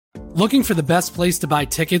Looking for the best place to buy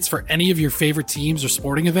tickets for any of your favorite teams or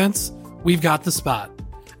sporting events? We've got the spot.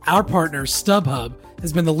 Our partner, StubHub,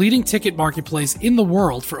 has been the leading ticket marketplace in the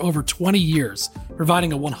world for over 20 years,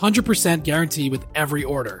 providing a 100% guarantee with every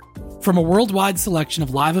order. From a worldwide selection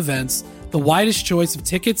of live events, the widest choice of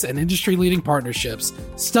tickets and industry-leading partnerships,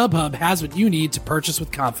 StubHub has what you need to purchase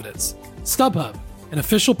with confidence. StubHub, an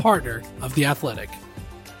official partner of The Athletic.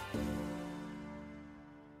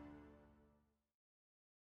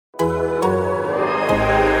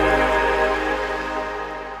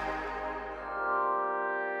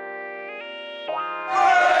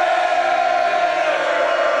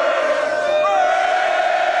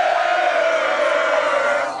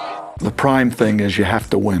 The prime thing is you have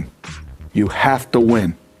to win. You have to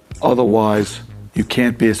win. Otherwise, you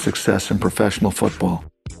can't be a success in professional football.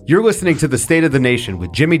 You're listening to The State of the Nation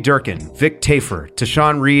with Jimmy Durkin, Vic Tafur,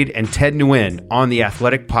 Tashawn Reed, and Ted Nguyen on the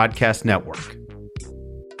Athletic Podcast Network.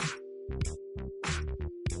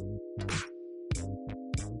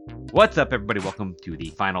 What's up, everybody? Welcome to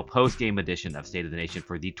the final post-game edition of State of the Nation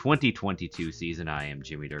for the 2022 season. I am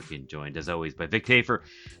Jimmy Durkin, joined as always by Vic Tafur,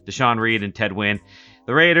 Tashawn Reed, and Ted Nguyen.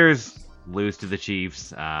 The Raiders lose to the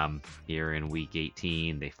Chiefs here in Week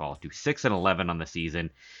 18. They fall to 6-11 on the season.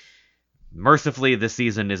 Mercifully, this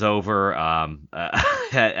season is over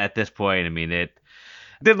at this point. I mean, it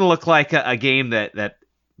didn't look like a game that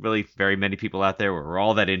really very many people out there were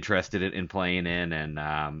all that interested in playing in.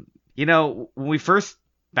 And, when we first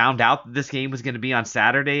found out that this game was going to be on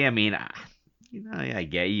Saturday, I mean, I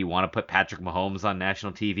get you want to put Patrick Mahomes on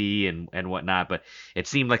national TV and whatnot, but it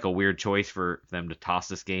seemed like a weird choice for them to toss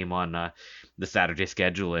this game on the Saturday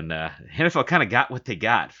schedule, and NFL kind of got what they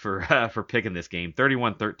got for picking this game.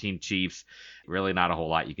 31-13 Chiefs. Really not a whole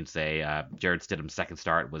lot you can say. Jarrett Stidham's second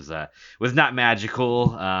start was not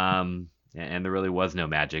magical, and there really was no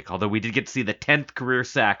magic, although we did get to see the 10th career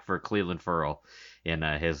sack for Clelin Ferrell in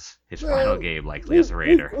his final game, likely as a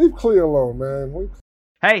Raider. Leave Clea alone, man.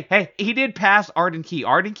 Hey, he did pass Arden Key.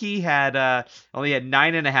 Arden Key had only had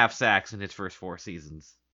 9.5 sacks in his first 4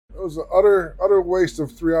 seasons. It was an utter waste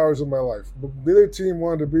of 3 hours of my life. But neither team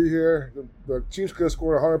wanted to be here. The Chiefs could have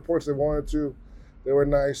scored 100 points they wanted to. They were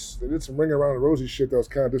nice. They did some ring around the rosy shit that was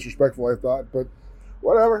kind of disrespectful, I thought. But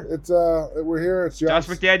whatever. It's we're here. It's Josh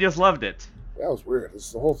McDaniels loved it. That was weird.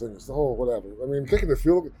 It's the whole thing. It's the whole whatever. I mean, kicking the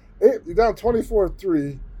field. You're down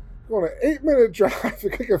 24-3. Going an 8-minute drive to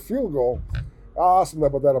kick a field goal. I'll ask them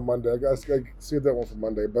about that on Monday. I see that one for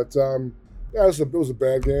Monday. But, it was a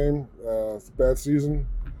bad game. It's a bad season.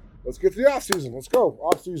 Let's get to the off-season. Let's go.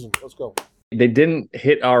 Off-season. Let's go. They didn't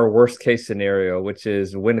hit our worst-case scenario, which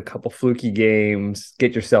is win a couple fluky games,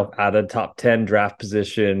 get yourself out of top 10 draft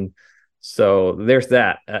position. So there's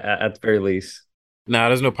that, at the very least. Nah,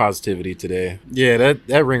 there's no positivity today. Yeah,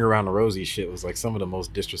 that ring around the rosy shit was like some of the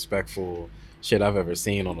most disrespectful shit I've ever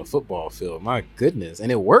seen on a football field. My goodness.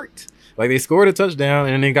 And it worked. Like, they scored a touchdown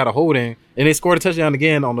and then got a holding, and they scored a touchdown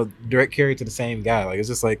again on a direct carry to the same guy. Like, it's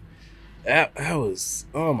just like that was,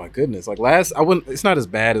 oh my goodness. Like it's not as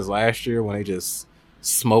bad as last year when they just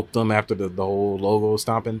smoked them after the whole logo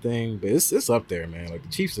stomping thing, but it's up there, man. Like, the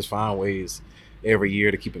Chiefs just find ways every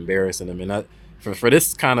year to keep embarrassing them, and for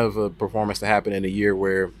this kind of a performance to happen in a year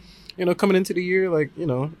where, coming into the year, like,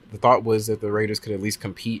 the thought was that the Raiders could at least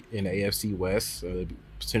compete in the AFC West,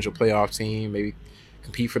 potential playoff team, maybe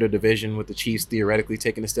compete for the division with the Chiefs theoretically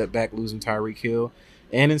taking a step back, losing Tyreek Hill.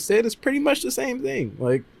 And instead, it's pretty much the same thing.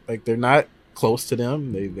 Like they're not close to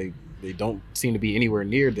them. They don't seem to be anywhere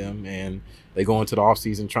near them. And they go into the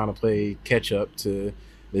offseason trying to play catch up to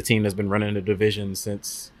the team that's been running the division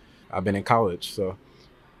since I've been in college. So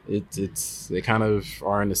they kind of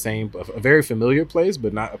are in the same, a very familiar place,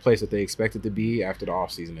 but not a place that they expected to be after the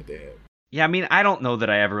offseason that they had. Yeah, I mean, I don't know that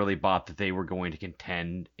I ever really bought that they were going to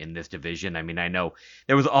contend in this division. I mean, I know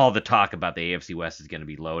there was all the talk about the AFC West is going to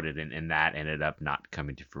be loaded, and that ended up not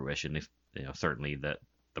coming to fruition. Certainly the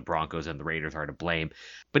Broncos and the Raiders are to blame.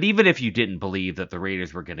 But even if you didn't believe that the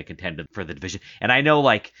Raiders were going to contend for the division, and I know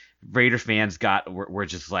like Raiders fans were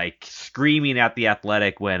just like screaming at the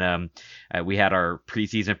Athletic when we had our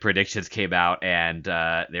preseason predictions came out, and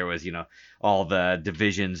there was all the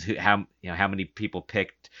divisions, how many people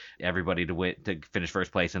picked everybody to win, to finish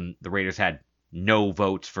first place, and the Raiders had no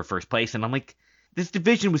votes for first place. And I'm like, this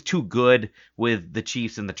division was too good with the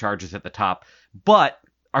Chiefs and the Chargers at the top. But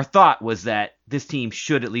our thought was that this team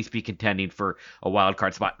should at least be contending for a wild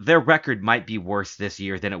card spot. Their record might be worse this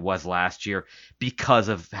year than it was last year because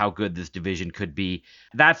of how good this division could be.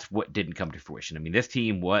 That's what didn't come to fruition. I mean, this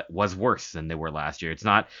team was worse than they were last year.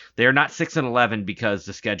 They're not 6-11 because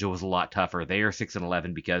the schedule was a lot tougher. They are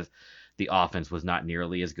 6-11 because the offense was not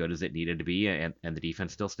nearly as good as it needed to be, and the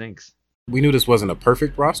defense still stinks. We knew this wasn't a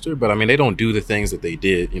perfect roster, but I mean, they don't do the things that they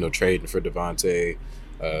did, trading for Devontae,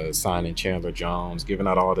 signing Chandler Jones, giving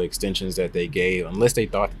out all the extensions that they gave, unless they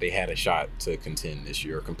thought that they had a shot to contend this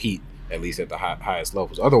year or compete at least at the highest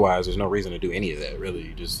levels. Otherwise, there's no reason to do any of that, really.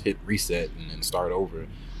 You just hit reset and then start over.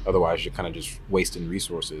 Otherwise, you're kind of just wasting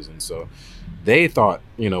resources. And so they thought,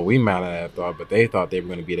 we might not have thought, but they thought they were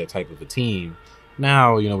going to be that type of a team.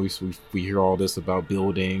 Now, we hear all this about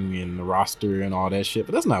building and the roster and all that shit,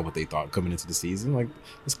 but that's not what they thought coming into the season. Like,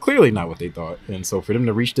 it's clearly not what they thought. And so for them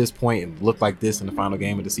to reach this point and look like this in the final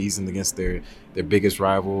game of the season against their biggest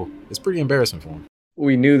rival, it's pretty embarrassing for them.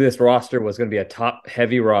 We knew this roster was going to be a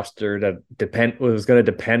top-heavy roster that was going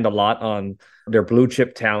to depend a lot on their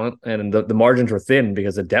blue-chip talent, and the margins were thin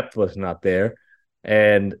because the depth was not there.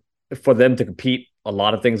 And for them to compete, a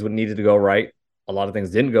lot of things needed to go right. A lot of things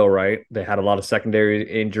didn't go right. They had a lot of secondary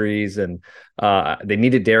injuries, and they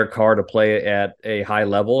needed Derek Carr to play at a high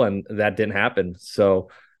level, and that didn't happen. So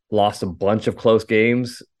lost a bunch of close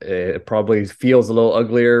games. It probably feels a little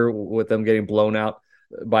uglier with them getting blown out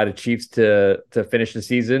by the Chiefs to finish the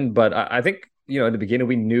season. But I think, in the beginning,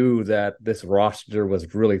 we knew that this roster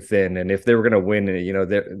was really thin. And if they were going to win,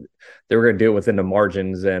 they were going to do it within the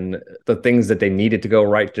margins. And the things that they needed to go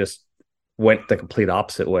right just went the complete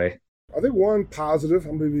opposite way. I think one positive,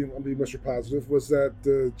 I'm going to be Mr. Positive, was that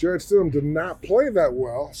Jarrett Stidham did not play that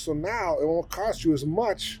well. So now it won't cost you as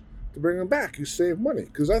much to bring him back. You save money.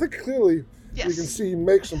 Because I think clearly you can see he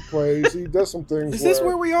makes some plays. He does some things. Is this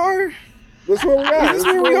where we are? That's where we are. Is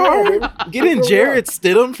this where we are? Getting Jarrett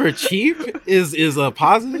Stidham for cheap is a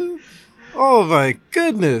positive? Oh, my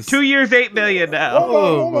goodness. 2 years, $8 million now.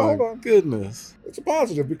 Hold on. Goodness. It's a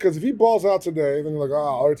positive because if he balls out today, then you're like,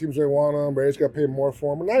 other teams may want him, Brady's got to pay more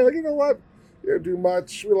for him. And now you're like, you know what? You didn't do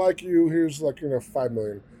much. We like you. Here's $5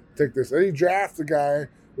 million. Take this. And you draft the guy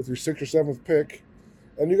with your 6th or 7th pick,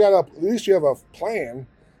 and at least you have a plan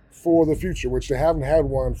for the future, which they haven't had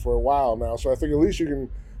one for a while now. So I think at least you can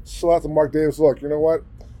still out to Mark Davis. Look, you know what?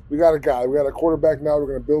 We got a guy. We got a quarterback now we're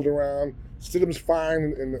going to build around. Stidham's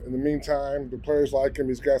fine in the meantime. The players like him.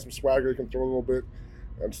 He's got some swagger. He can throw a little bit.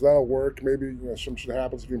 And so that'll work. Maybe something should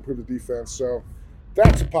happen if you improve the defense. So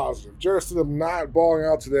that's a positive. Jarrett Stidham not balling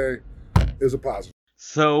out today is a positive.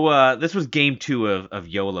 So this was game 2 of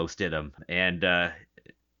YOLO Stidham. And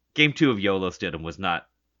game 2 of YOLO Stidham was not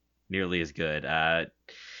nearly as good.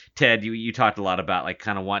 Ted, you talked a lot about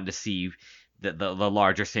kind of wanting to see the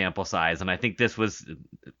larger sample size, and I think this was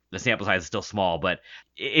the sample size is still small, but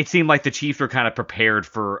it seemed like the Chiefs were kind of prepared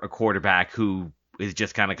for a quarterback who is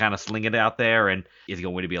just kind of slinging it out there and is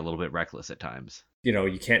going to be a little bit reckless at times.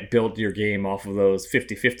 You can't build your game off of those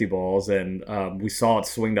 50-50 balls, and we saw it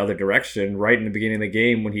swing the other direction right in the beginning of the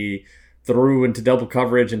game when he threw into double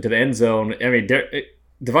coverage into the end zone. I mean,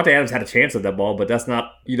 Devontae Adams had a chance at that ball, but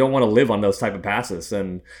you don't want to live on those type of passes.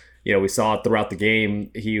 And we saw it throughout the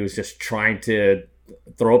game. He was just trying to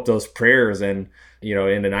throw up those prayers. And,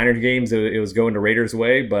 in the Niners games, it was going the Raiders'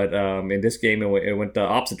 way. But in this game, it went the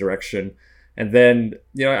opposite direction. And then,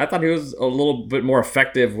 I thought he was a little bit more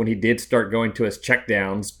effective when he did start going to his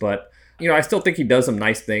checkdowns. But, I still think he does some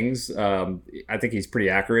nice things. I think he's pretty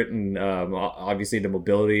accurate. And obviously the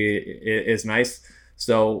mobility is nice.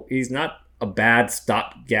 So he's not a bad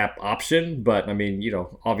stopgap option. But, I mean,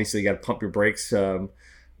 obviously you got to pump your brakes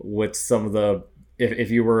with some of the, if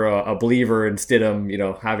you were a believer in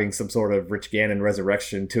Stidham, having some sort of Rich Gannon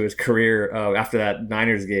resurrection to his career after that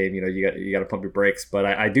Niners game, you got to pump your brakes. But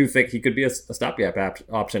I do think he could be a stopgap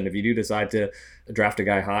option if you do decide to draft a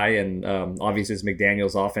guy high. And obviously, this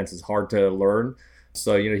McDaniels offense is hard to learn,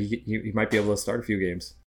 so he might be able to start a few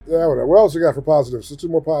games. Yeah, whatever. What else you got for positives? Let's do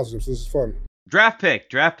more positives. This is fun. Draft pick.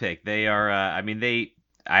 They are.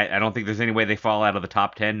 I don't think there's any way they fall out of the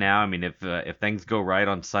top 10 now. I mean, if things go right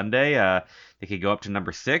on Sunday, they could go up to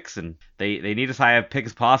number 6, and they need as high a pick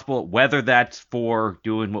as possible. Whether that's for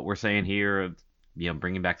doing what we're saying here,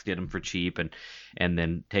 bringing back Stidham for cheap and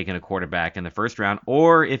then taking a quarterback in the first round,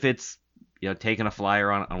 or if it's taking a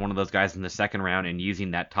flyer on one of those guys in the second round and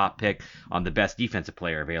using that top pick on the best defensive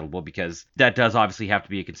player available, because that does obviously have to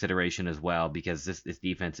be a consideration as well, because this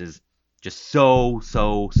defense is just so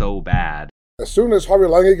bad. As soon as Harvey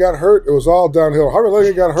Lange got hurt, it was all downhill. Harvey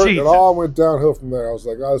Lange got hurt, Jesus. It all went downhill from there. I was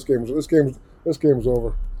like, this game's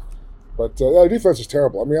over. But the defense is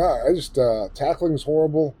terrible. I mean, I just tackling is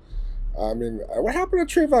horrible. I mean, what happened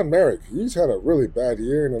to Trayvon Merrick? He's had a really bad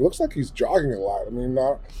year, and it looks like he's jogging a lot. I mean,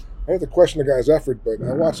 I hate to question the guy's effort, but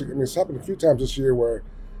I watched it. I mean, it's happened a few times this year where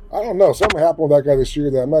I don't know, something happened with that guy this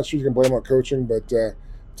year that I'm not sure you can blame on coaching, but to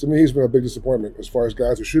me, he's been a big disappointment as far as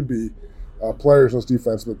guys who should be players in this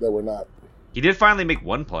defense that were not. He did finally make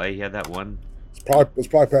one play. He had that one. It's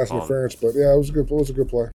probably pass interference, but yeah, it was a good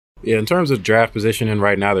play. Yeah, in terms of draft positioning,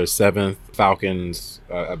 right now they're 7th. Falcons,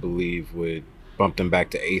 I believe, would bump them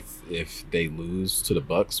back to 8th if they lose to the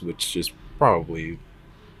Bucks, which is probably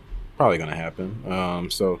going to happen.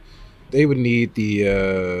 So they would need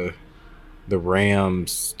the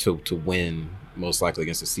Rams to win, most likely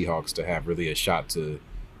against the Seahawks, to have really a shot to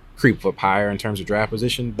creep up higher in terms of draft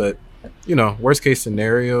position. But worst case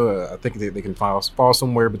scenario, I think they can fall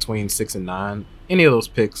somewhere between 6 and 9. Any of those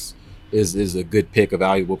picks is a good pick, a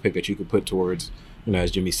valuable pick that you could put towards,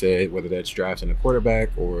 as Jimmy said, whether that's drafting a quarterback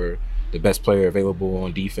or the best player available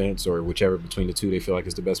on defense, or whichever between the two they feel like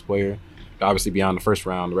is the best player. Obviously, beyond the first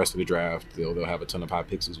round, the rest of the draft, they'll have a ton of high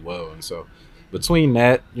picks as well. And so between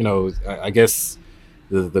that, I guess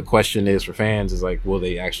the question is for fans is like, will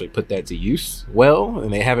they actually put that to use well?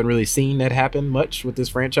 And they haven't really seen that happen much with this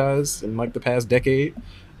franchise in like the past decade,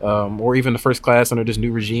 or even the first class under this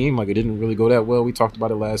new regime. Like, it didn't really go that well. We talked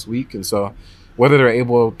about it last week. And so whether they're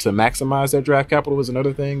able to maximize their draft capital is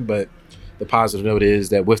another thing. But the positive note is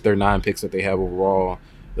that with their 9 picks that they have overall,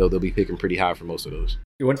 they'll be picking pretty high for most of those.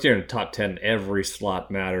 Once you're in the top 10, every slot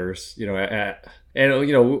matters. We have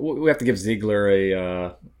to give Ziegler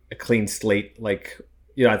a clean slate. Like,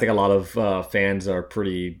 I think a lot of fans are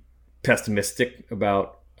pretty pessimistic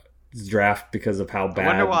about this draft because of how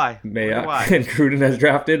bad Mayock and Gruden has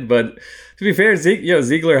drafted. But to be fair,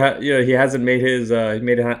 Ziegler, he hasn't made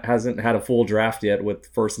hasn't had a full draft yet with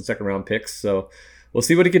first and second round picks. So we'll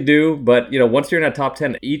see what he could do. But once you're in that top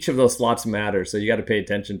 10, each of those slots matters. So you got to pay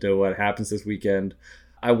attention to what happens this weekend.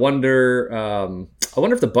 I wonder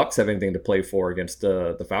if the Bucks have anything to play for against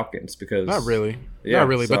the Falcons, because not really.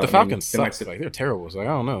 So, but the Falcons suck. Like, they're terrible. So I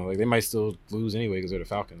don't know. Like, they might still lose anyway because they're the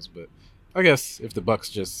Falcons. But I guess if the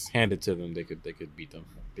Bucks just hand it to them, they could beat them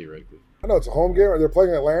theoretically. I know it's a home game. They're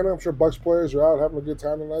playing Atlanta. I'm sure Bucks players are out having a good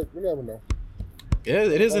time tonight. We never know. Yeah,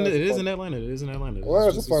 it is in Atlanta. It is in Atlanta. Well,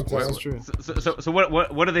 it's a fun time. That's true. So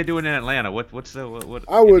what are they doing in Atlanta? What's the what?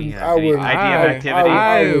 I wouldn't. Idea of activity?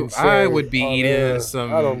 I would be eating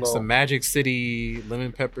some Magic City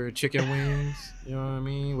lemon pepper chicken wings. You know what I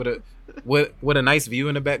mean? With a nice view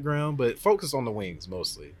in the background, but focus on the wings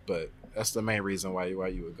mostly. But that's the main reason why you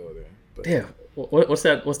would go there. But, yeah. What's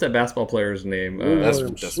that basketball player's name? That's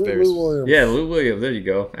Bears. Yeah, Lou Williams. There you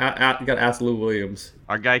go. You got to ask Lou Williams.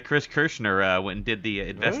 Our guy Chris Kirschner went and did the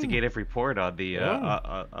investigative report on the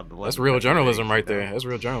on the. That's real journalism right there. That's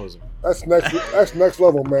real journalism. That's next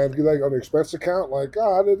level, man. Like on the expense account, like,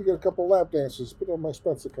 I need to get a couple lap dances. Put on my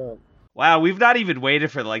expense account. Wow, we've not even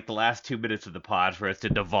waited for like the last 2 minutes of the pod for us to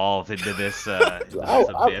devolve into this. I've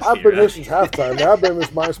been here since halftime. Man. I've been in this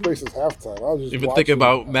MySpace since halftime. I was just You've been thinking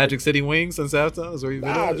about Magic City wings since halftime? Is where you've been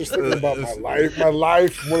at? Just thinking about my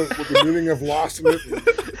life, what the meaning of lost in it,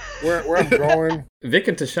 where I'm going. Vic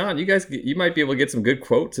and Tashawn, you might be able to get some good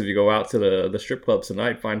quotes if you go out to the strip clubs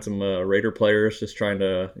tonight. Find some Raider players just trying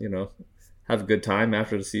to have a good time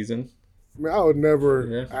after the season. I mean, I would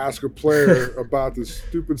never ask a player about this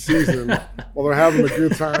stupid season while they're having a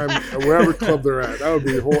good time at wherever club they're at. That would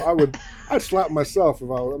be I'd slap myself if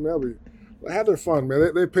they had their fun,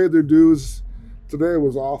 man. They paid their dues. Today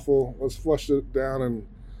was awful. Let's flush it down and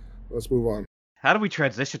let's move on. How do we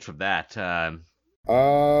transition from that?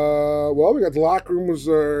 Well, we got the locker rooms.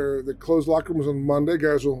 The closed locker rooms on Monday.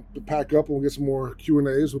 Guys will pack up and we'll get some more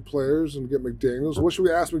Q&As with players and get McDaniels. What should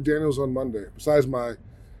we ask McDaniels on Monday besides my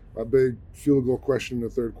big field goal question in the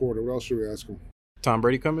third quarter? What else should we ask him? Tom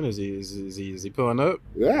Brady coming? Is he pulling up?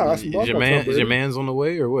 Yeah, is your man's on the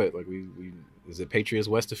way or what? Like is it Patriots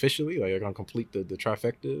West officially? Like, are gonna complete the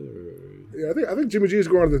trifecta? Or? Yeah, I think Jimmy G is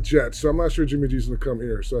going to the Jets, so I'm not sure Jimmy G's gonna come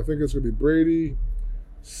here. So I think it's gonna be Brady,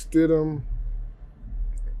 Stidham,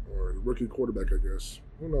 or the rookie quarterback, I guess.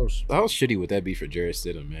 Who knows? How shitty would that be for Jarrett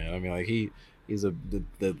Stidham, man? I mean, like he's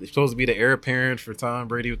supposed to be the heir apparent for Tom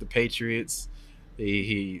Brady with the Patriots.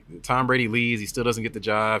 Tom Brady leaves. He still doesn't get the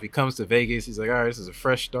job. He comes to Vegas. He's like, all right, this is a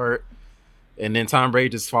fresh start. And then Tom Brady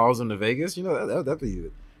just follows him to Vegas. That'd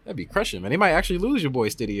be crushing, man. They might actually lose your boy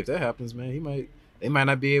Stiddy if that happens, man. They might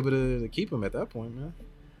not be able to keep him at that point, man.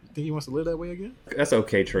 You think he wants to live that way again? That's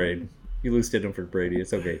okay trade. You lose Stidham for Brady.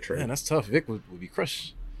 It's okay trade. Man, that's tough. Vic would be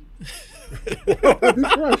crushed. I'd be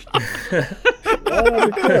crushed.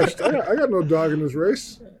 I got no dog in this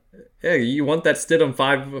race. Yeah, you want that Stidham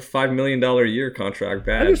 $5 million a year contract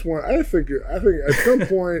bad. I think at some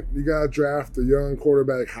point you gotta draft a young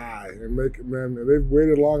quarterback high and make it, man. They've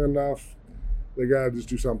waited long enough. They gotta just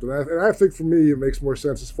do something. And I think for me it makes more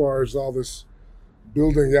sense as far as all this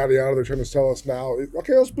building yada yada. They're trying to tell us now.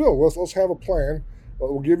 Okay, let's build. Let's have a plan.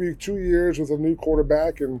 We'll give you 2 years with a new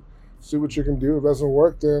quarterback and see what you can do. If it doesn't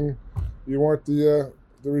work, then you weren't the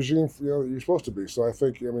regime you're supposed to be. So I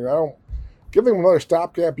think, I don't giving him another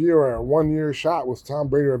stopgap year or a 1 year shot with Tom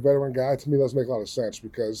Brady or a veteran guy, to me doesn't make a lot of sense,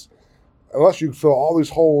 because unless you fill all these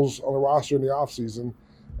holes on the roster in the offseason,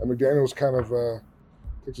 and McDaniels kind of and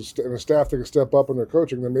the staff take a step up in their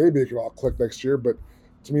coaching, then maybe it could all click next year. But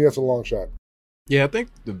to me, that's a long shot. Yeah, I think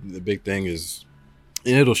the big thing is,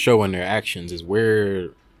 and it'll show in their actions, is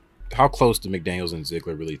how close do McDaniels and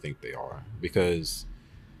Ziegler really think they are? Because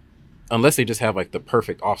unless they just have like the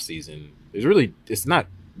perfect offseason, it's not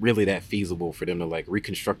really that feasible for them to like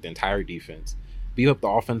reconstruct the entire defense, beat up the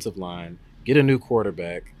offensive line, get a new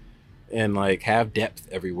quarterback, and like have depth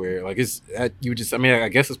everywhere. Like I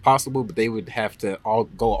guess it's possible, but they would have to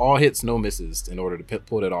all hits, no misses in order to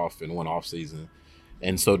pull it off in one offseason.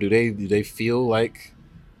 And so do they feel like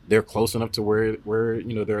they're close enough to where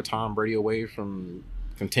they're a Tom Brady away from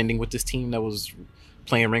contending with this team that was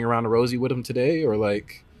playing Ring Around the Rosie with them today? Or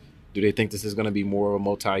like, do they think this is going to be more of a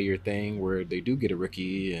multi-year thing where they do get a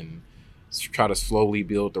rookie and try to slowly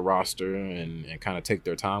build the roster and kind of take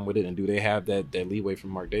their time with it? And do they have that leeway from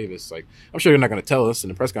Mark Davis? Like, I'm sure they're not going to tell us in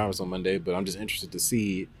the press conference on Monday, but I'm just interested to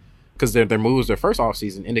see, because their moves, their first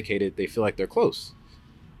offseason indicated they feel like they're close.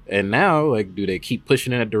 And now, like, do they keep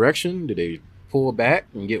pushing in that direction? Do they pull back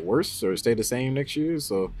and get worse or stay the same next year?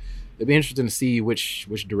 So it'd be interesting to see which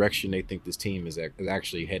direction they think this team is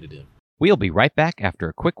actually headed in. We'll be right back after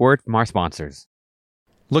a quick word from our sponsors.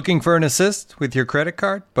 Looking for an assist with your credit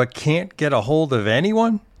card but can't get a hold of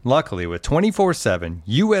anyone? Luckily, with 24/7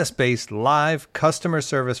 U.S.-based live customer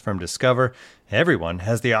service from Discover, everyone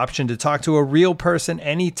has the option to talk to a real person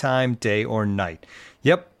anytime, day or night.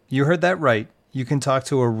 Yep, you heard that right. You can talk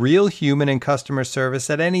to a real human in customer service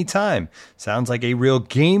at any time. Sounds like a real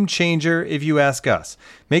game changer if you ask us.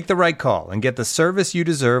 Make the right call and get the service you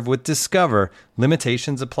deserve with Discover.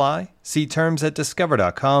 Limitations apply. See terms at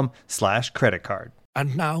discover.com/creditcard.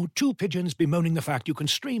 And now, two pigeons bemoaning the fact you can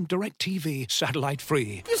stream DirecTV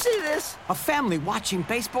satellite-free. You see this? A family watching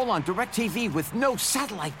baseball on DirecTV with no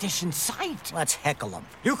satellite dish in sight. Let's heckle them.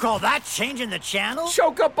 You call that changing the channel?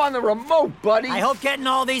 Choke up on the remote, buddy. I hope getting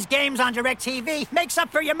all these games on DirecTV makes up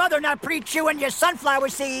for your mother not pre-chewing your sunflower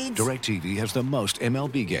seeds. DirecTV has the most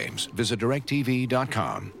MLB games. Visit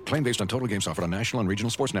DirecTV.com. Claim based on total games offered on national and regional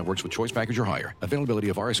sports networks with choice package or higher. Availability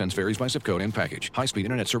of RSNs varies by zip code and package. High-speed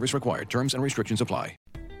internet service required. Terms and restrictions apply.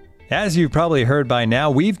 As you've probably heard by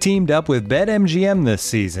now, we've teamed up with BetMGM this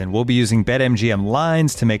season. We'll be using BetMGM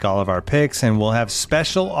lines to make all of our picks, and we'll have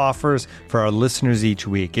special offers for our listeners each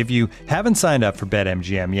week. If you haven't signed up for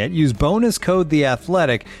BetMGM yet, use bonus code The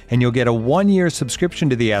Athletic, and you'll get a 1-year subscription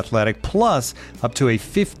to The Athletic, plus up to a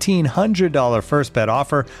 $1,500 first bet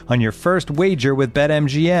offer on your first wager with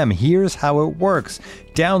BetMGM. Here's how it works.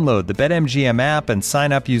 Download the BetMGM app and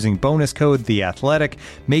sign up using bonus code The Athletic.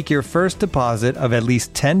 Make your first deposit of at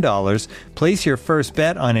least $10. Place your first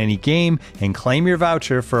bet on any game and claim your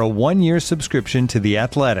voucher for a 1-year subscription to The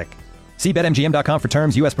Athletic. See BetMGM.com for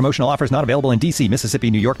terms. U.S. promotional offers not available in D.C.,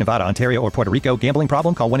 Mississippi, New York, Nevada, Ontario, or Puerto Rico. Gambling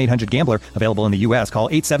problem? Call 1-800-GAMBLER. Available in the U.S. Call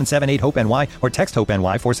 877-8-HOPE-NY or text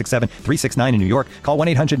HOPE-NY 467-369 in New York. Call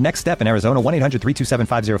 1-800-NEXT-STEP in Arizona.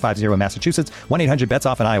 1-800-327-5050 in Massachusetts.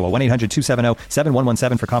 1-800-BETS-OFF in Iowa.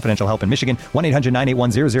 1-800-270-7117 for confidential help in Michigan.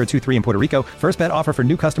 1-800-981-0023 in Puerto Rico. First bet offer for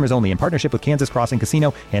new customers only in partnership with Kansas Crossing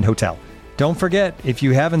Casino and Hotel. Don't forget, if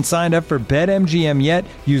you haven't signed up for BetMGM yet,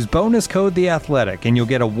 use bonus code The Athletic, and you'll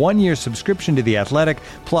get a 1-year subscription to The Athletic,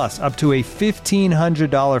 plus up to a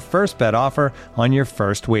 $1,500 first bet offer on your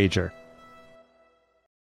first wager.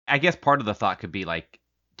 I guess part of the thought could be like,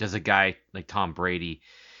 does a guy like Tom Brady,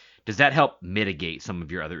 does that help mitigate some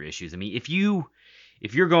of your other issues? I mean, if you're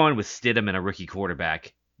going with Stidham and a rookie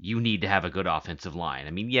quarterback, you need to have a good offensive line. I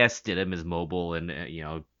mean, yes, Stidham is mobile, and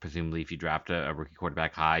presumably if you draft a rookie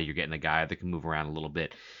quarterback high, you're getting a guy that can move around a little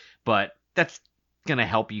bit. But that's going to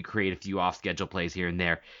help you create a few off-schedule plays here and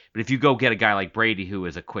there. But if you go get a guy like Brady, who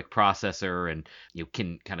is a quick processor and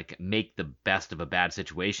can kind of make the best of a bad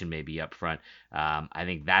situation maybe up front, I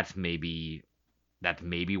think that's maybe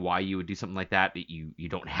why you would do something like that. You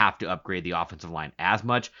don't have to upgrade the offensive line as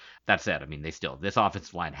much. That said, I mean, this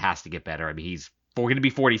offensive line has to get better. I mean, he's going to be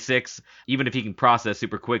 46. Even if he can process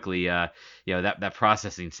super quickly, that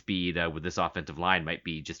processing speed with this offensive line might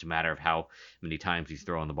be just a matter of how many times he's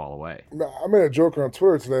throwing the ball away. I made a joke on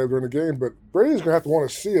Twitter today during the game, but Brady's going to have to want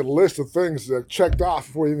to see a list of things that checked off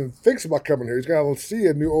before he even thinks about coming here. He's going to see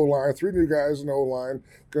a new O-line, 3 new guys in the O-line,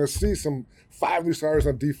 going to see 5 new starters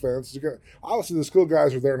on defense. Obviously, the skill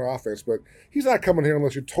guys are there in offense, but he's not coming here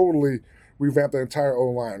unless you totally revamp the entire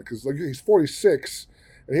O-line, because he's 46.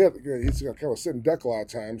 And he's kind of a sitting duck a lot of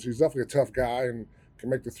times. He's definitely a tough guy and can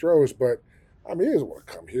make the throws, but I mean, he doesn't want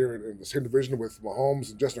to come here in the same division with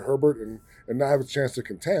Mahomes and Justin Herbert and not have a chance to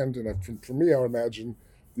contend. And for me, I would imagine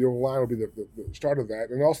the O-line will be the start of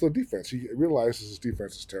that. And also the defense. He realizes his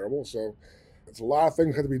defense is terrible. So it's a lot of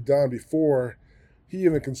things that have to be done before he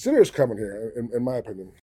even considers coming here, in my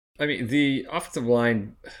opinion. I mean, the offensive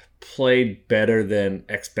line played better than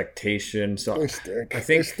expectation. So they stink. I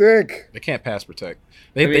think they stink. They can't pass protect.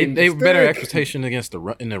 They better expectation against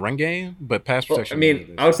in the run game, but pass protection. I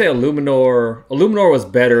mean, I would say Illuminor was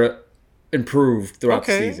better, improved throughout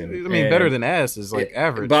the season. I mean, better than ass is like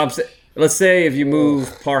average. Bob, let's say if you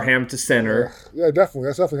move Parham to center. Yeah, definitely.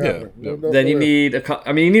 That's definitely happening. Then you need a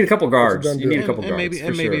couple guards. You need a couple guards.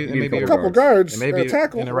 Maybe a couple guards. And a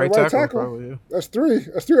tackle. And a right tackle. Probably, yeah. That's 3.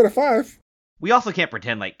 That's 3 out of 5. We also can't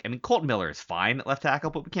pretend Colton Miller is fine at left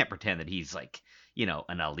tackle, but we can't pretend that he's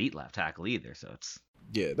an elite left tackle either. So it's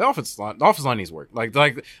the offensive line needs work. We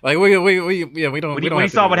don't. When you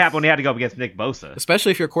saw what happened when he had to go up against Nick Bosa,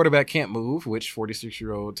 especially if your quarterback can't move, which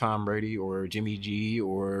 46-year-old Tom Brady or Jimmy G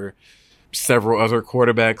or several other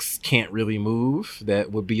quarterbacks can't really move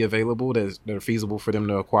that would be available that are feasible for them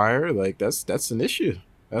to acquire. Like that's an issue.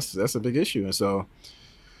 That's a big issue, and so.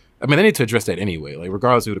 I mean, they need to address that anyway. Like,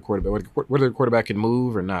 regardless of who the quarterback, whether the quarterback can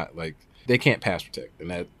move or not, like they can't pass protect,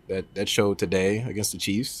 and that showed today against the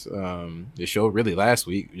Chiefs. It showed really last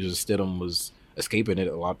week. Just Stidham was escaping it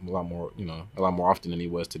a lot more often than he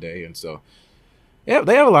was today, and so yeah,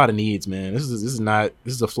 they have a lot of needs, man. This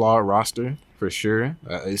is a flawed roster for sure.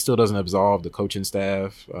 It still doesn't absolve the coaching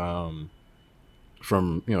staff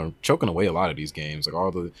from choking away a lot of these games, like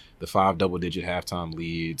all the 5 double-digit halftime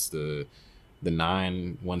leads, the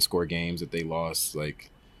 9 one-score games that they lost.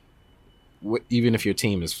 Like, even if your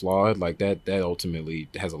team is flawed, like that ultimately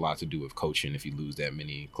has a lot to do with coaching. If you lose that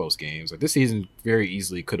many close games, like this season very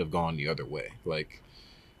easily could have gone the other way. Like,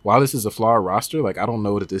 while this is a flawed roster, like I don't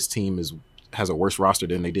know that this team has a worse roster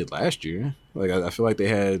than they did last year. Like I feel like they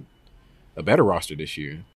had a better roster this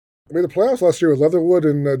year. I mean, the playoffs last year was Leatherwood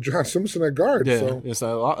and John Simpson at guard. Yeah, so. It's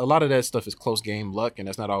a lot of that stuff is close game luck, and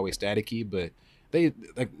that's not always staticky. But they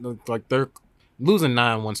they're losing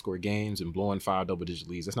 9 one-score games and blowing 5 double-digit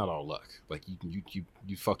leads. That's not all luck. Like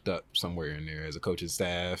you fucked up somewhere in there as a coaching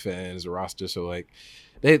staff and as a roster. So like,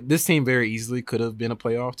 this team very easily could have been a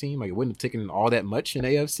playoff team. Like it wouldn't have taken all that much in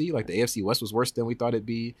AFC. Like the AFC West was worse than we thought it'd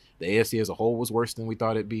be. The AFC as a whole was worse than we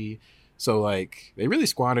thought it'd be. So like they really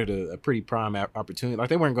squandered a pretty prime opportunity. Like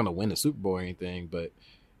they weren't going to win the Super Bowl or anything, but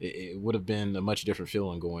it would have been a much different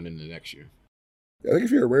feeling going into next year. I think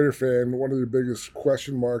if you're a Raider fan, one of the biggest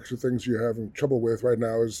question marks or things you're having trouble with right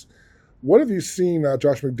now is, what have you seen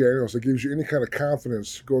Josh McDaniels that gives you any kind of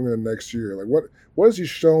confidence going into next year? Like what has he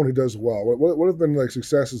shown he does well? What have been like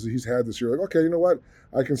successes that he's had this year? Like, okay, you know what?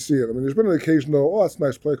 I can see it. I mean, there's been an occasional, that's a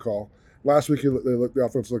nice play call. Last week the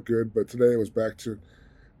offense looked good, but today it was back to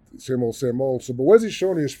same old. So, but what has he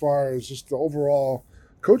shown you as far as just the overall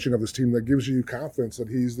coaching of this team that gives you confidence that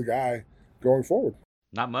he's the guy going forward?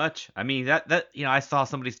 Not much. I mean, that I saw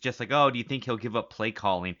somebody suggest like, oh, do you think he'll give up play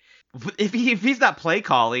calling? If he's not play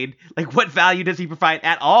calling, like what value does he provide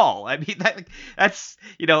at all? I mean, that's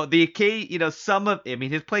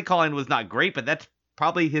his play calling was not great, but that's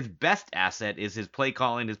probably his best asset is his play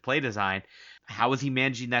calling, his play design. How is he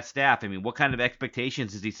managing that staff? I mean, what kind of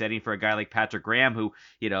expectations is he setting for a guy like Patrick Graham, who,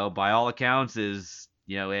 by all accounts is,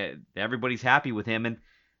 everybody's happy with him? And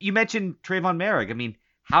you mentioned Trayvon Merrick. I mean,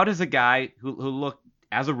 how does a guy who looked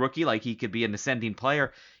as a rookie like he could be an ascending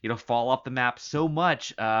player, fall off the map so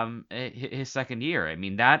much his second year? I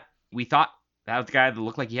mean, that we thought that was the guy that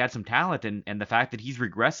looked like he had some talent, and the fact that he's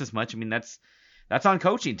regressed as much, I mean, that's on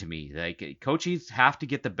coaching to me. Like, coaches have to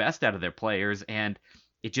get the best out of their players, and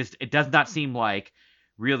it does not seem like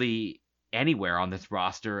really anywhere on this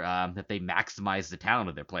roster that they maximize the talent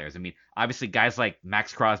of their players. I mean, obviously guys like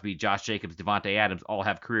Max Crosby, Josh Jacobs, Devontae Adams all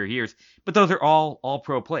have career years, but those are all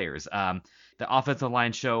pro players. The offensive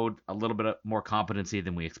line showed a little bit more competency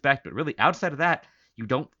than we expect, but really outside of that, you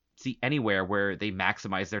don't see anywhere where they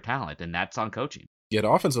maximize their talent, and that's on coaching. Yeah, the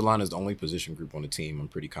offensive line is the only position group on the team I'm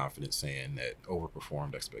pretty confident saying that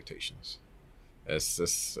overperformed expectations.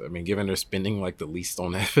 That's I mean, given they're spending like the least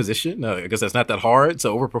on that position, I guess that's not that hard to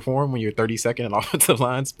overperform when you're 32nd in offensive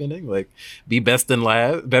line spending. Like, be better than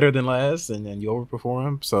last, and then you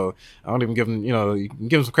overperform. So I don't even give them, you can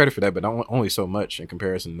give them some credit for that, but only so much in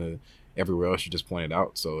comparison to everywhere else you just pointed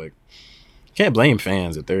out. So like, can't blame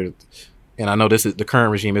fans if they're. And I know the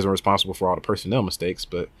current regime isn't responsible for all the personnel mistakes,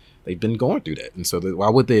 but they've been going through that, and so why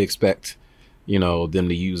would they expect them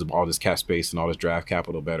to use all this cap space and all this draft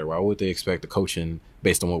capital better? Why would they expect the coaching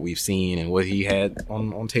based on what we've seen and what he had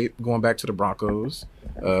on tape going back to the Broncos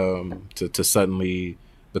to suddenly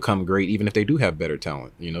become great, even if they do have better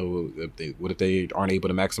talent? What if they aren't able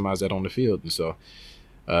to maximize that on the field? And so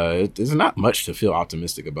there's not much to feel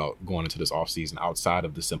optimistic about going into this offseason outside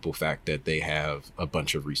of the simple fact that they have a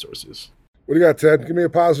bunch of resources. What do you got, Ted? Give me a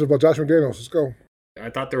positive about Josh McDaniels. Let's go. I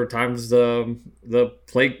thought there were times the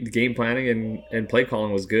game planning and play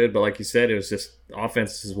calling was good, but like you said, it was just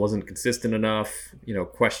offense wasn't consistent enough.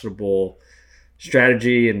 Questionable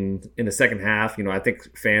strategy, and in the second half, I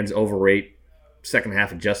think fans overrate second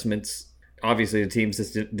half adjustments. Obviously, the teams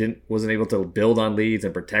just wasn't able to build on leads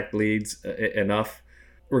and protect leads enough.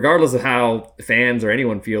 Regardless of how fans or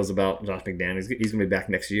anyone feels about Josh McDaniels, he's going to be back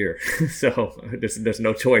next year. So there's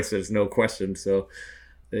no choice. There's no question. So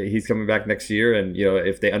he's coming back next year, and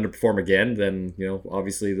if they underperform again, then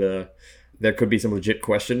obviously there could be some legit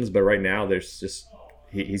questions. But right now,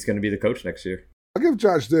 he's going to be the coach next year. I'll give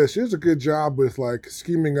Josh this. He does a good job with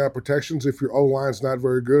scheming up protections. If your O-line's not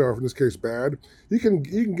very good, or in this case bad, you can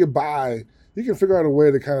get by. You can figure out a way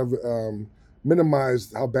to kind of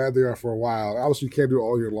minimize how bad they are for a while. Obviously, you can't do it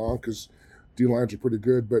all year long because D-lines are pretty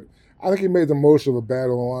good. But I think he made the most of a bad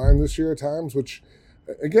O-line this year at times, which,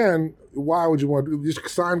 again, why would you want to just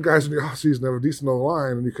sign guys in the offseason that have a decent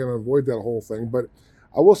O-line and you can avoid that whole thing? But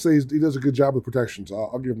I will say he does a good job with protections.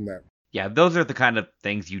 I'll give him that. Yeah, those are the kind of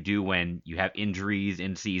things you do when you have injuries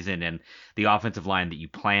in season and the offensive line that you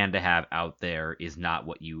plan to have out there is not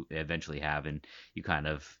what you eventually have, and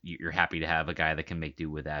you're happy to have a guy that can make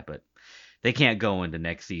do with that, but they can't go into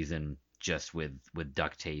next season just with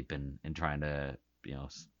duct tape and trying to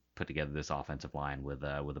put together this offensive line with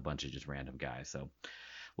a bunch of just random guys. So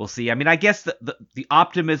we'll see. I mean, I guess the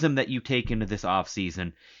optimism that you take into this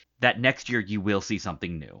offseason, that next year you will see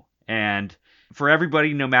something new. And for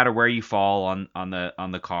everybody, no matter where you fall on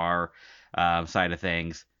the car side of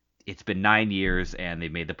things, it's been 9 years and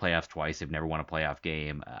they've made the playoffs twice. They've never won a playoff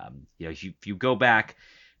game. If you go back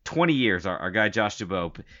 20 years, our guy Josh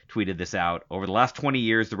Dubow tweeted this out. Over the last 20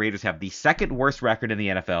 years, the Raiders have the second worst record in the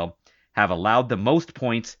NFL, have allowed the most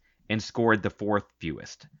points, and scored the fourth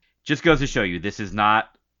fewest. Just goes to show you, this is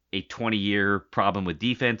not a 20-year problem with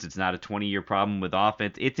defense. It's not a 20-year problem with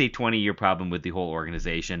offense. It's a 20-year problem with the whole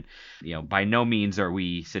organization. By no means are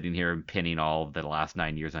we sitting here and pinning all of the last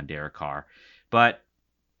 9 years on Derek Carr. But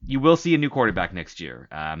you will see a new quarterback next year.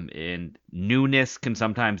 And newness can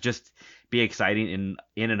sometimes just be exciting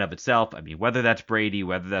in and of itself. I mean, whether that's Brady,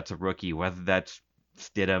 whether that's a rookie, whether that's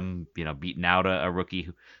Stidham, beating out a rookie,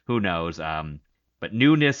 who knows? But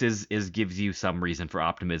newness gives you some reason for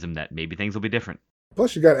optimism that maybe things will be different.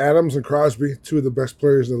 Plus, you got Adams and Crosby, two of the best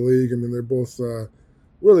players in the league. I mean, they're both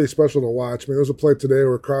really special to watch. I mean, there was a play today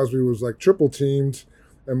where Crosby was triple teamed,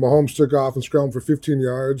 and Mahomes took off and scrambled for 15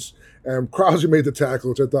 yards, and Crosby made the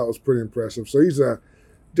tackle, which I thought was pretty impressive. So he's a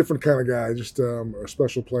different kind of guy, just a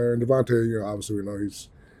special player. And Devontae, obviously we know he's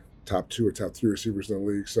top 2 or top 3 receivers in the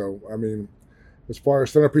league. So, I mean, as far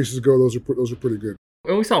as centerpieces go, those are pretty good.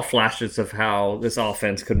 We saw flashes of how this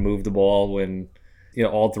offense could move the ball when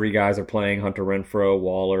all 3 guys are playing. Hunter Renfrow,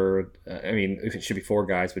 Waller. I mean, it should be 4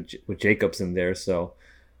 guys with Jacobs in there. So,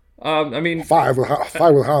 I mean, 5 with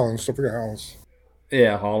Hollins. Don't forget Hollins.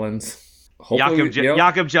 Yeah, Hollins.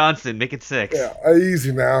 Jakob Johnson, make it 6. Yeah,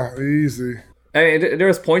 easy now, easy. I mean, there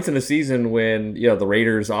was points in the season when the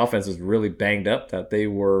Raiders' offense was really banged up that they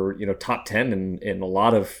were top 10 in a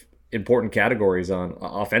lot of important categories on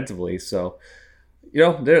offensively. So.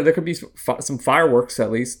 There could be some fireworks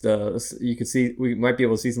at least. You could see, we might be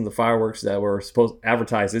able to see some of the fireworks that were supposed to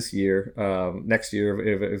advertise this year, next year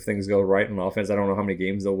if things go right on offense. I don't know how many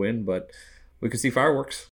games they'll win, but we could see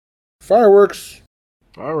fireworks. Fireworks,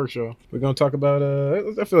 y'all. We're gonna talk about.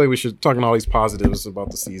 I feel like we should talk about all these positives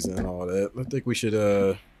about the season and all that. I think we should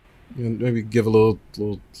maybe give a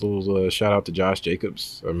little shout out to Josh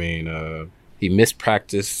Jacobs. I mean, he missed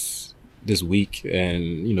practice this week,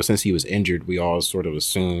 and since he was injured, we all sort of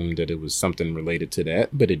assumed that it was something related to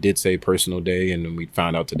that, but it did say personal day, and then we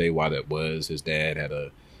found out today why that was. His dad had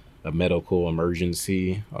a medical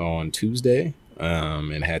emergency on Tuesday,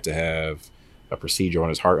 and had to have a procedure on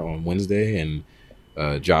his heart on Wednesday,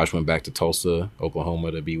 and Josh went back to Tulsa,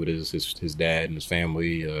 Oklahoma to be with his dad and his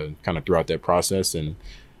family kind of throughout that process, and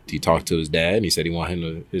he talked to his dad, and he said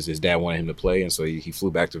his dad wanted him to play, and so he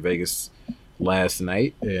flew back to Vegas last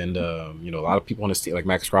night, and a lot of people on his team, like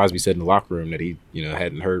Max Crosby, said in the locker room that he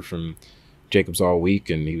hadn't heard from Jacobs all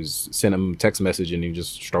week, and he was sent him a text message, and he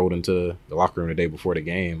just strolled into the locker room the day before the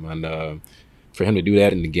game, and for him to do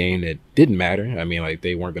that in the game that didn't matter. I mean, like,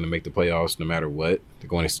 they weren't going to make the playoffs no matter what. They're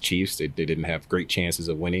going against the Chiefs. They didn't have great chances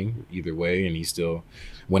of winning either way, and he still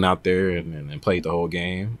went out there and played the whole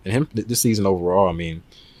game. And him this season overall, I mean,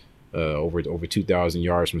 over 2,000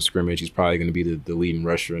 yards from scrimmage. He's probably going to be the leading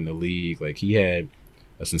rusher in the league. Like, he had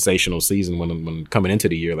a sensational season when coming into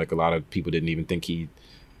the year. Like, a lot of people didn't even think he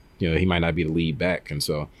might not be the lead back. And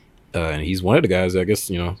so, and he's one of the guys, I guess,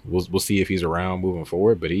 we'll see if he's around moving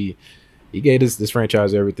forward. But he gave this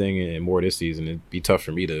franchise everything and more this season. It'd be tough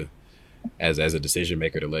for me to, as a decision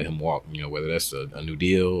maker, to let him walk, whether that's a new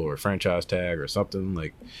deal or a franchise tag or something.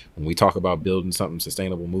 Like, when we talk about building something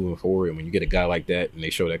sustainable moving forward, and when you get a guy like that and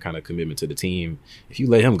they show that kind of commitment to the team, if you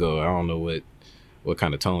let him go, I don't know what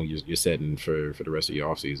kind of tone you're setting for the rest of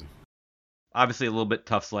your offseason. Obviously, a little bit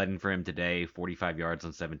tough sledding for him today, 45 yards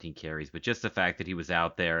on 17 carries, but just the fact that he was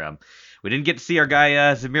out there. We didn't get to see our guy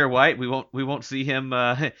Zamir White. We won't see him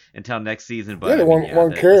until next season. But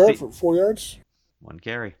one carry for 4 yards. One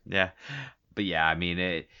carry, yeah. But yeah, I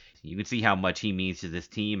mean, you can see how much he means to this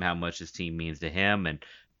team, how much this team means to him, and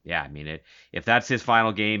yeah, I mean, if that's his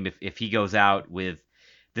final game, if he goes out with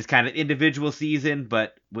this kind of individual season,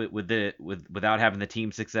 but without having the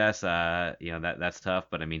team success, that's tough.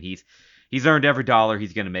 But I mean, he's earned every dollar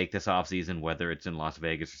he's going to make this offseason, whether it's in Las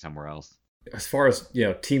Vegas or somewhere else. As far as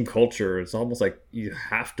team culture, it's almost like you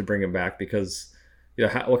have to bring him back because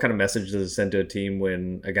what kind of message does it send to a team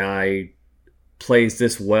when a guy plays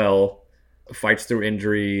this well, fights through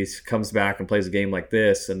injuries, comes back and plays a game like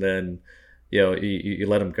this, and then you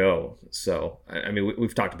let him go. So I mean,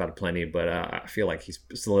 we've talked about it plenty, but I feel like he's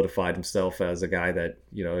solidified himself as a guy that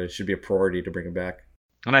it should be a priority to bring him back.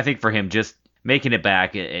 And I think for him, just making it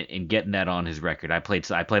back and getting that on his record, I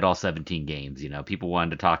played all 17 games. People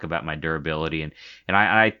wanted to talk about my durability, and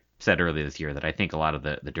I said earlier this year that I think a lot of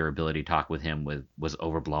the durability talk with him was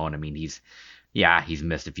overblown. I mean, he's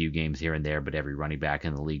missed a few games here and there, but every running back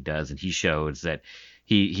in the league does, and he shows that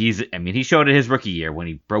he showed it his rookie year when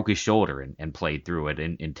he broke his shoulder and played through it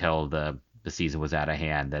until the season was out of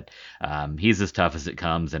hand, that he's as tough as it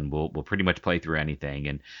comes and will pretty much play through anything.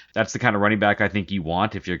 And that's the kind of running back I think you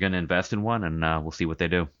want if you're going to invest in one, and we'll see what they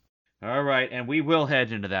do. All right, and we will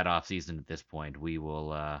head into that offseason at this point. We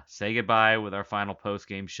will say goodbye with our final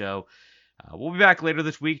post-game show. We'll be back later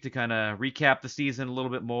this week to kind of recap the season a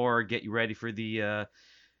little bit more, get you ready for the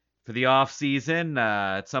off season.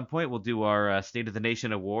 At some point, we'll do our State of the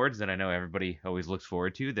Nation awards that I know everybody always looks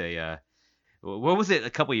forward to. What was it? A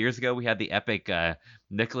couple years ago, we had the epic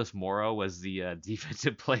Nicholas Morrow was the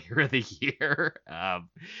defensive player of the year.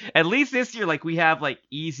 At least this year, we have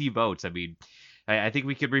easy votes. I mean, I think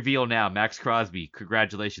we could reveal now, Max Crosby,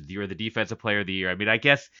 congratulations, you are the defensive player of the year. I mean, I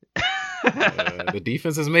guess. The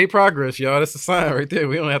defense has made progress, y'all. That's a sign right there.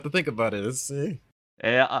 We don't have to think about it. Let's see.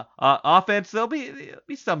 Offense, there'll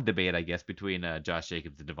be some debate, I guess, between Josh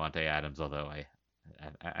Jacobs and Devontae Adams, although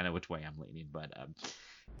I know which way I'm leaning. But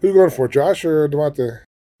who you going for, Josh or Devontae?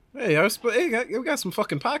 Hey, we got some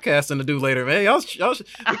fucking podcasting to do later, man. Y'all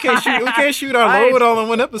we can't shoot our load all in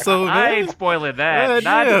one episode, man. I ain't spoiling that.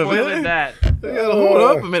 Not spoiling that. We gotta hold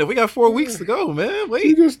up a minute. We got 4 weeks to go, man. Wait.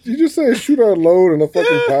 You just say shoot our load in a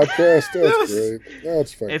fucking podcast. That's great.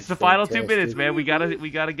 That's fucking. It's the final 2 minutes, man. We gotta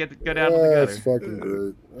get out of the gutter. That's fucking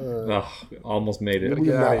great. Almost made it. We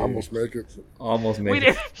did not almost make it. Almost made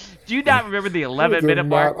it. Do you not remember the 11-minute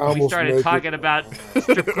mark when we started talking about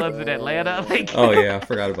strip clubs in Atlanta? Oh yeah, I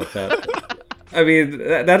forgot about that. I mean,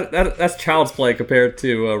 that's child's play compared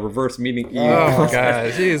to reverse meeting. Oh,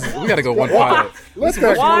 guys, jeez, we gotta go one pod. Why do you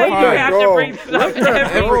have to bring stuff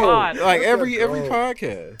every pod? Every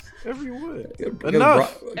podcast, everyone.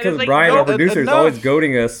 Because Brian, our producer, is always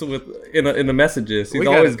goading us with in the messages. He's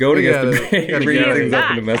always goading us to bring things up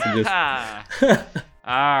in the messages.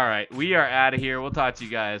 All right, we are out of here. We'll talk to you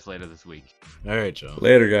guys later this week. All right, Joe.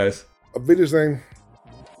 Later, guys. A video thing.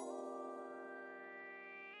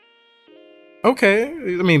 Okay,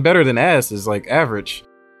 I mean, better than ass is average.